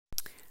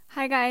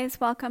Hi guys,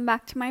 welcome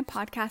back to my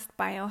podcast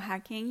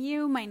Biohacking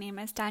You. My name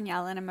is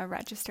Danielle and I'm a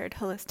registered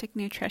holistic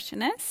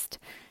nutritionist.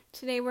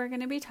 Today we're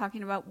going to be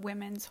talking about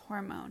women's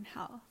hormone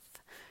health.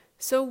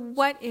 So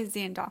what is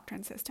the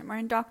endocrine system? Our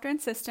endocrine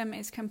system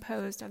is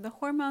composed of the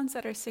hormones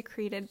that are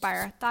secreted by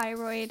our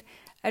thyroid,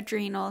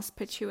 adrenals,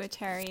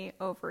 pituitary,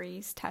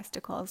 ovaries,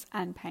 testicles,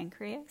 and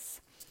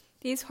pancreas.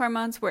 These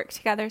hormones work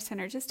together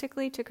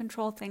synergistically to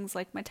control things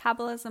like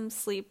metabolism,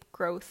 sleep,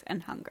 growth,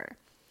 and hunger.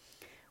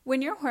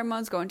 When your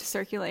hormones go into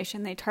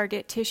circulation, they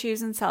target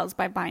tissues and cells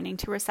by binding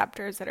to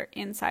receptors that are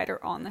inside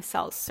or on the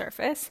cell's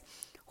surface.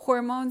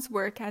 Hormones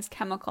work as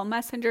chemical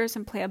messengers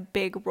and play a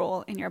big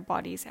role in your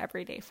body's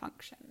everyday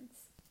functions.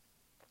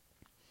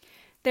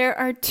 There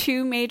are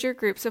two major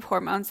groups of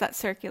hormones that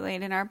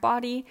circulate in our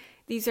body.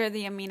 These are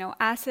the amino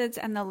acids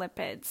and the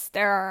lipids.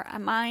 There are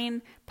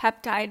amine,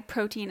 peptide,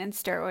 protein, and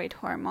steroid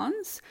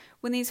hormones.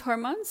 When these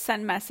hormones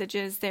send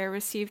messages, they are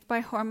received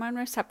by hormone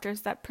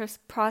receptors that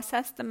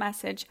process the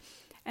message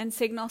and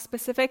signal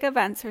specific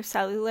events or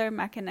cellular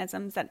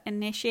mechanisms that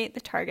initiate the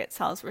target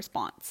cell's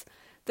response.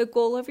 The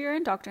goal of your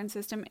endocrine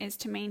system is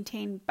to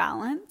maintain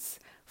balance.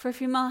 For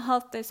female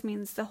health, this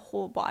means the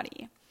whole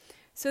body.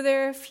 So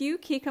there are a few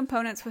key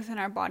components within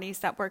our bodies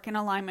that work in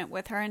alignment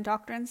with our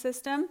endocrine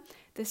system.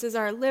 This is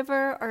our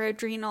liver, our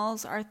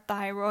adrenals, our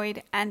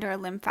thyroid, and our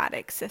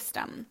lymphatic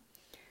system.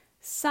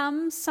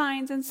 Some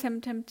signs and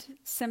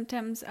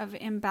symptoms of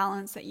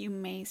imbalance that you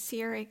may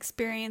see or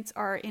experience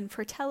are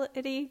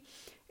infertility,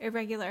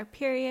 irregular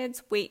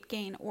periods, weight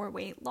gain or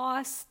weight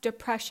loss,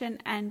 depression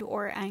and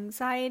or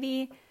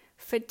anxiety,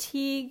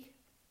 fatigue,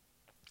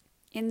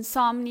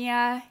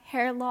 insomnia,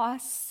 hair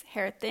loss,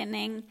 hair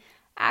thinning,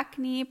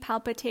 acne,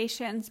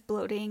 palpitations,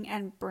 bloating,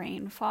 and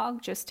brain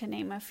fog, just to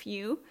name a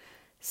few.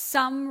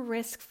 Some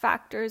risk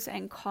factors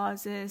and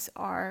causes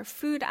are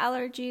food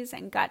allergies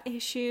and gut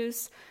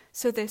issues.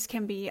 So this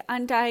can be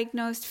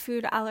undiagnosed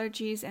food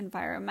allergies,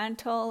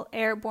 environmental,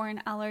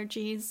 airborne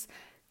allergies.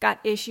 Gut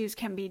issues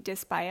can be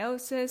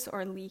dysbiosis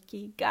or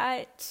leaky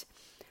gut.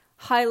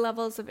 High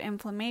levels of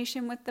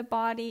inflammation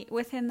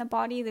within the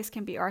body. This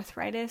can be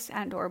arthritis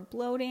and or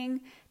bloating.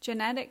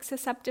 Genetic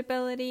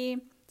susceptibility.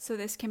 So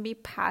this can be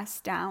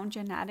passed down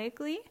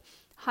genetically.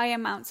 High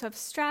amounts of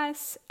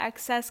stress,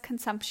 excess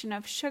consumption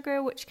of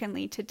sugar, which can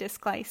lead to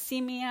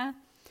dysglycemia.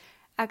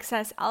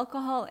 Excess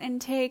alcohol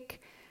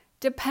intake.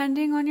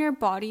 Depending on your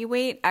body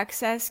weight,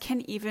 excess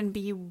can even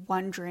be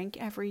one drink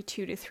every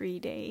 2 to 3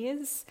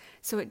 days.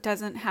 So it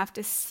doesn't have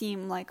to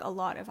seem like a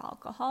lot of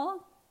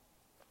alcohol.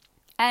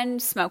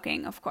 And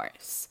smoking, of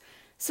course.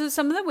 So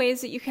some of the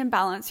ways that you can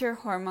balance your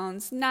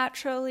hormones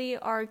naturally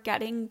are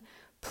getting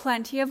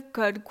plenty of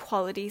good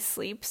quality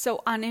sleep.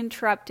 So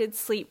uninterrupted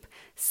sleep,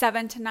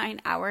 7 to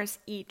 9 hours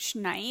each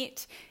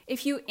night.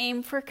 If you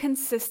aim for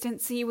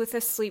consistency with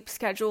a sleep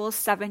schedule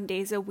 7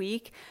 days a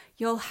week,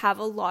 you'll have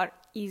a lot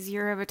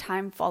easier of a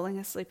time falling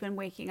asleep and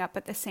waking up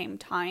at the same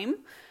time.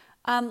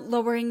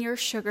 Lowering your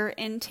sugar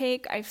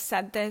intake. I've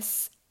said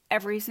this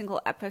every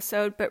single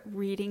episode, but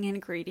reading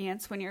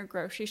ingredients when you're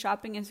grocery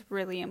shopping is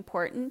really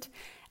important,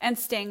 and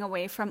staying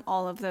away from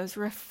all of those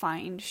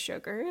refined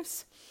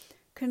sugars.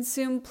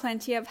 Consume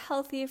plenty of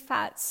healthy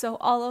fats, so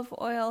olive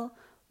oil,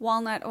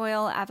 walnut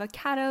oil,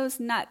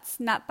 avocados, nuts,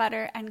 nut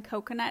butter, and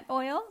coconut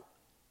oil.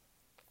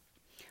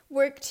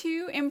 Work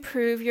to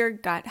improve your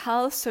gut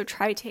health, so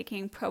try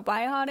taking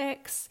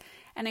probiotics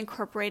and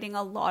incorporating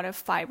a lot of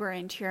fiber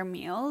into your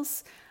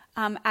meals.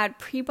 Add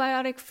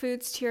prebiotic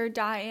foods to your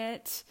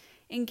diet.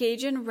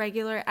 Engage in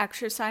regular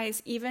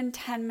exercise, even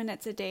 10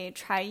 minutes a day.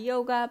 Try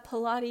yoga,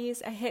 Pilates,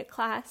 a HIIT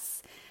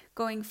class,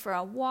 going for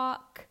a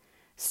walk.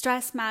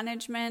 Stress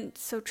management,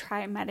 so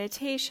try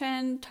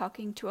meditation,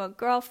 talking to a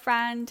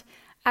girlfriend,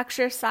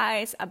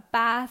 exercise, a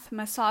bath,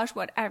 massage,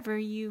 whatever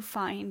you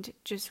find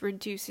just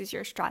reduces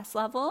your stress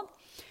level.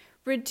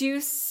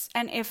 Reduce,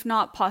 and if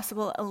not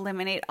possible,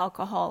 eliminate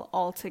alcohol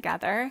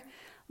altogether.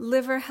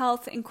 Liver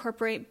health,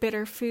 incorporate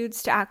bitter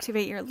foods to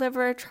activate your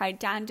liver. Try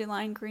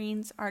dandelion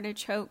greens,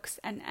 artichokes,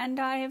 and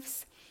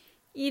endives.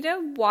 Eat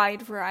a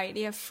wide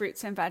variety of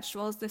fruits and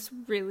vegetables. This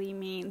really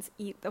means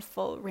eat the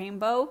full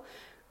rainbow.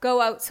 Go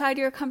outside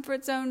your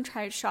comfort zone,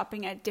 try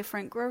shopping at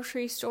different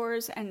grocery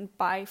stores and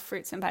buy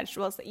fruits and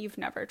vegetables that you've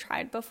never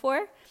tried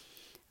before.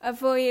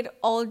 Avoid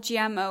all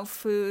GMO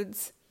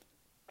foods.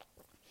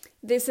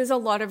 This is a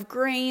lot of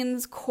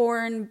grains,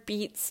 corn,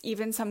 beets,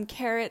 even some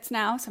carrots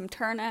now, some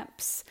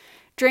turnips.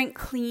 Drink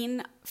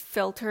clean,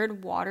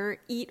 filtered water.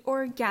 Eat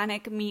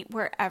organic meat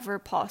wherever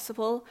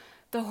possible.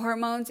 The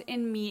hormones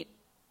in meat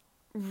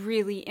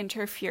really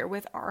interfere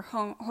with our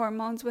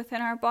hormones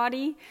within our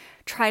body.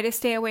 Try to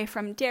stay away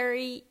from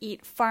dairy,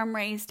 eat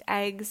farm-raised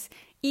eggs,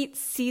 eat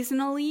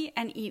seasonally,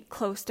 and eat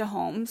close to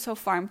home, so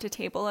farm to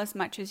table as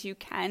much as you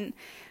can.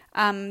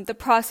 The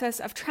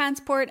process of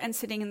transport and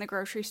sitting in the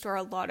grocery store,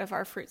 a lot of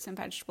our fruits and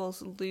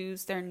vegetables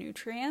lose their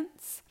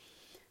nutrients.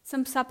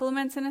 Some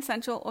supplements and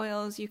essential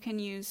oils you can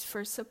use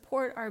for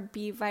support are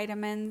B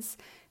vitamins.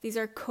 These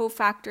are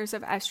cofactors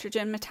of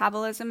estrogen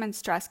metabolism, and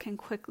stress can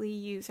quickly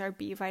use our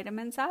B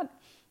vitamins up.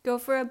 go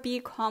for a B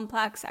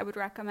complex, I would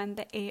recommend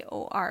the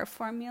AOR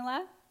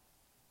formula.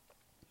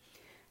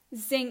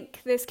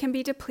 Zinc, this can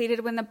be depleted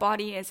when the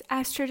body is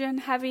estrogen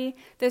heavy.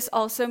 This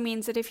also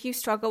means that if you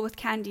struggle with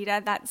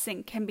candida, that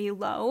zinc can be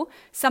low.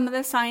 Some of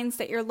the signs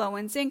that you're low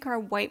in zinc are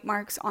white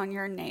marks on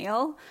your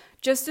nail.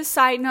 Just a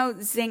side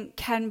note, zinc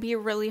can be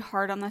really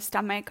hard on the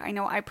stomach. I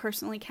know I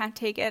personally can't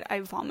take it.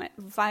 I vomit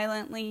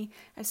violently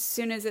as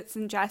soon as it's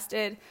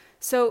ingested.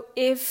 So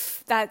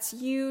if that's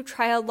you,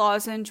 try a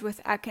lozenge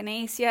with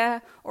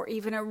echinacea or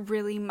even a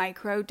really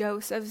micro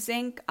dose of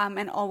zinc,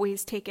 and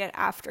always take it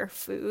after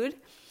food.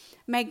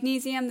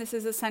 Magnesium, this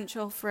is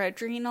essential for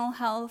adrenal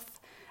health.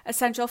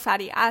 Essential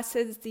fatty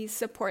acids, these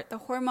support the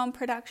hormone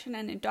production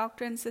and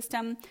endocrine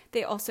system.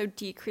 They also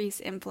decrease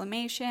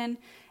inflammation.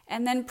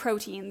 And then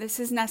protein, this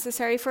is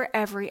necessary for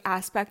every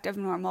aspect of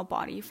normal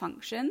body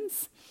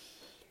functions.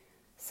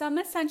 Some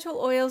essential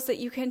oils that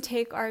you can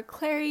take are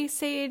clary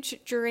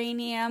sage,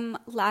 geranium,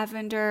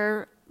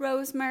 lavender,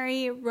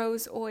 rosemary,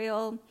 rose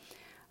oil.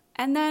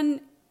 And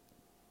then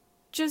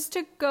just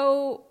to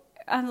go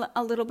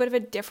a little bit of a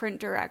different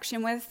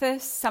direction with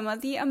this, some of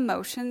the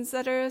emotions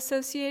that are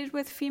associated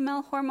with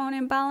female hormone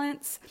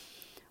imbalance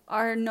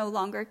are no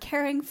longer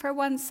caring for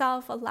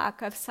oneself, a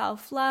lack of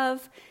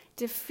self-love,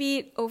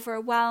 defeat,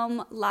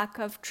 overwhelm, lack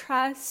of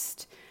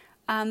trust.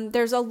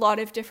 There's a lot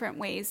of different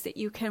ways that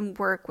you can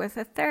work with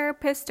a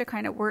therapist to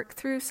kind of work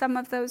through some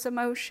of those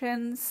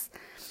emotions.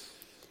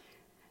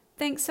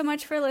 Thanks so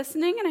much for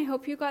listening, and I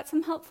hope you got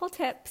some helpful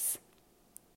tips.